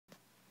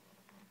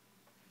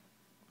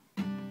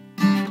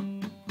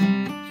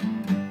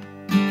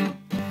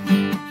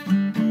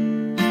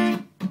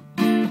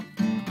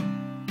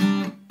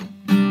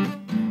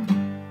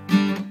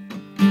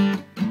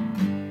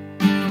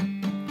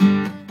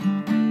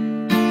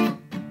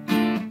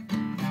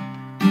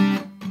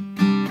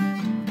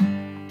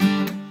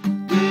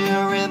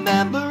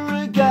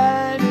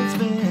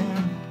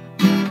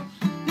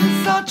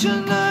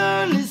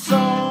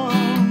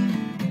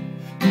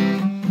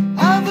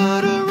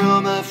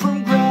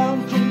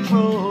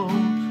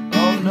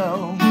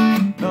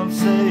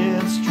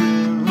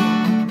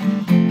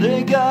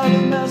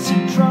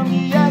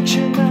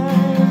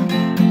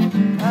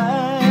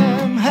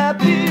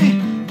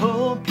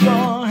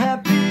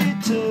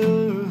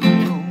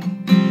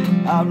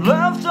I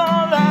loved all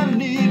I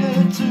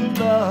needed to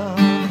love,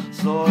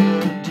 saw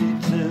the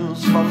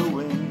details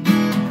following,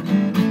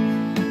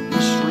 the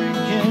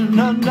shrieking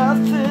of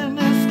nothing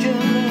is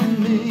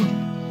killing me.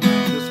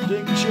 There's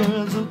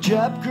pictures of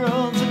Jap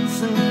girls and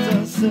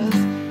synthesis,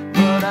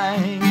 but I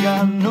ain't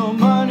got no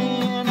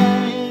money and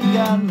I ain't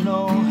got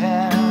no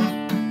hair.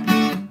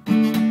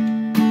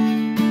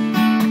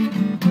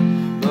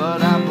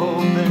 But I'm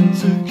hoping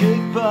to kick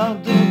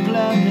but the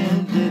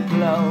planet did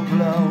blow,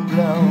 blow,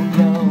 blow,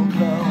 blow,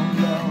 blow,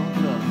 blow,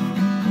 blow.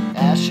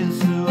 Ashes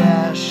to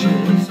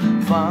ashes,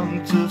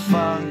 funk to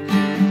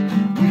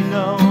funky. We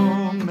know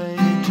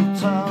Major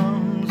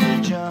Tom's a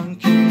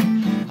junkie,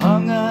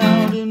 hung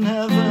out in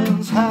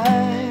heaven's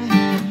high,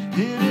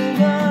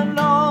 hitting an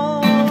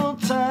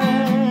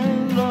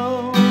all-time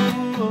low.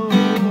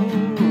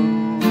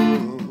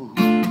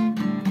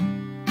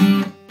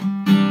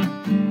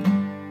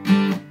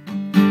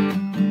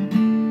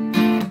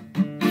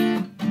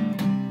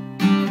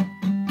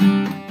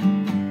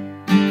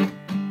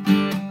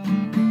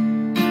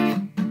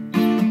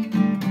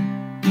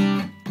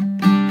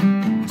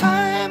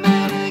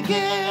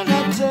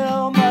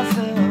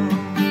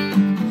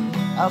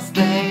 I'll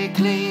stay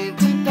clean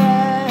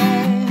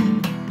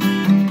tonight,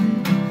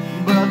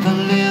 but the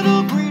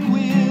little green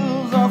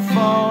wheels are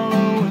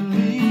following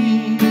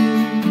me.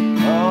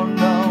 Oh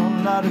no,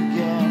 not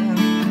again.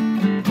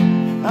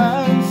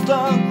 I'm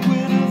stuck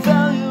with a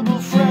valuable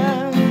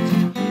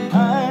friend.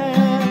 I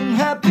am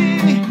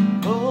happy,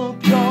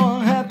 hope you're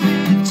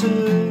happy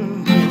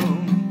too.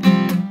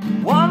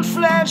 One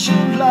flash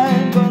of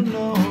light, but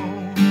no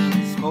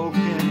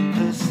smoking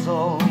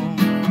pistol.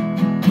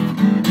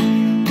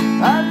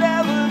 I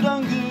never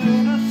done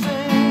gooder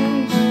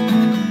things,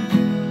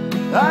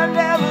 I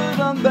never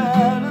done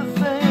better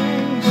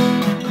things,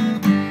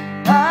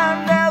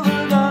 I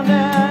never done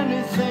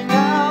anything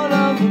out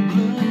of the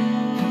blue.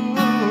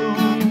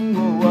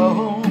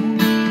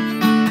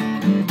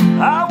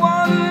 I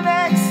want an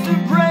axe to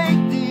break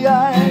the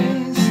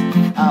ice,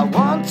 I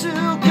want to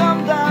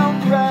come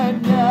down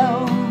right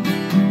now.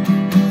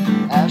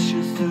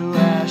 Ashes to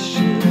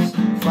ashes,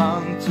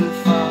 funk to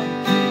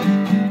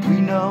funky. We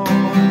know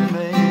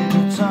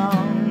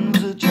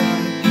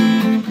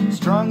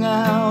strung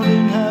out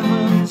in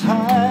heaven's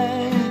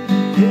high,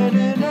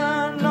 hitting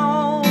an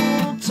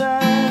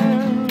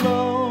all-time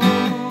low.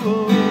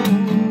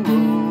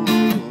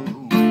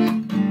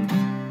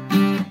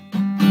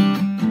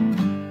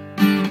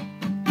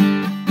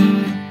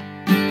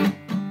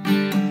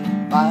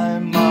 My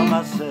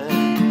mama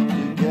said,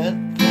 to get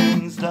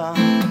things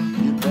done,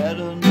 you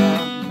better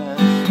not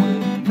mess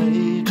with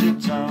Major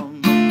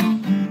Tom.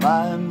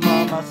 My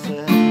mama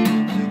said,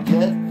 to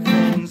get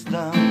things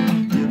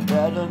done, you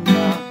better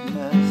not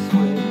mess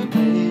with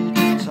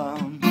Major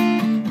Tom.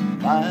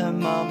 My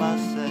mama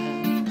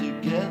said, to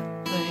get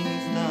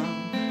things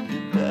done, you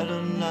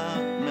better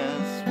not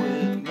mess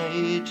with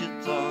Major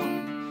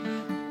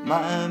Tom.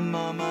 My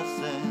mama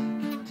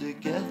said, to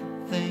get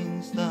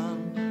things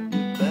done,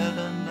 you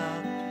better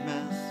not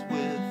mess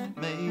with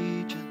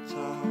Major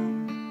Tom.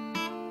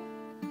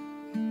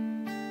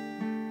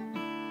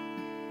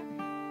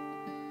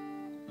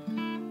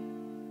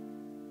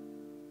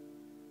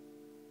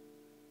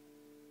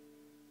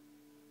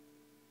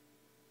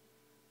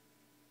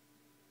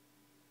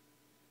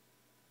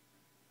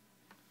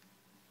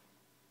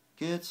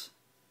 Kids,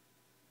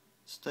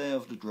 stay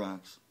off the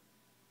drugs.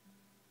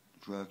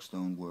 Drugs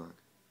don't work.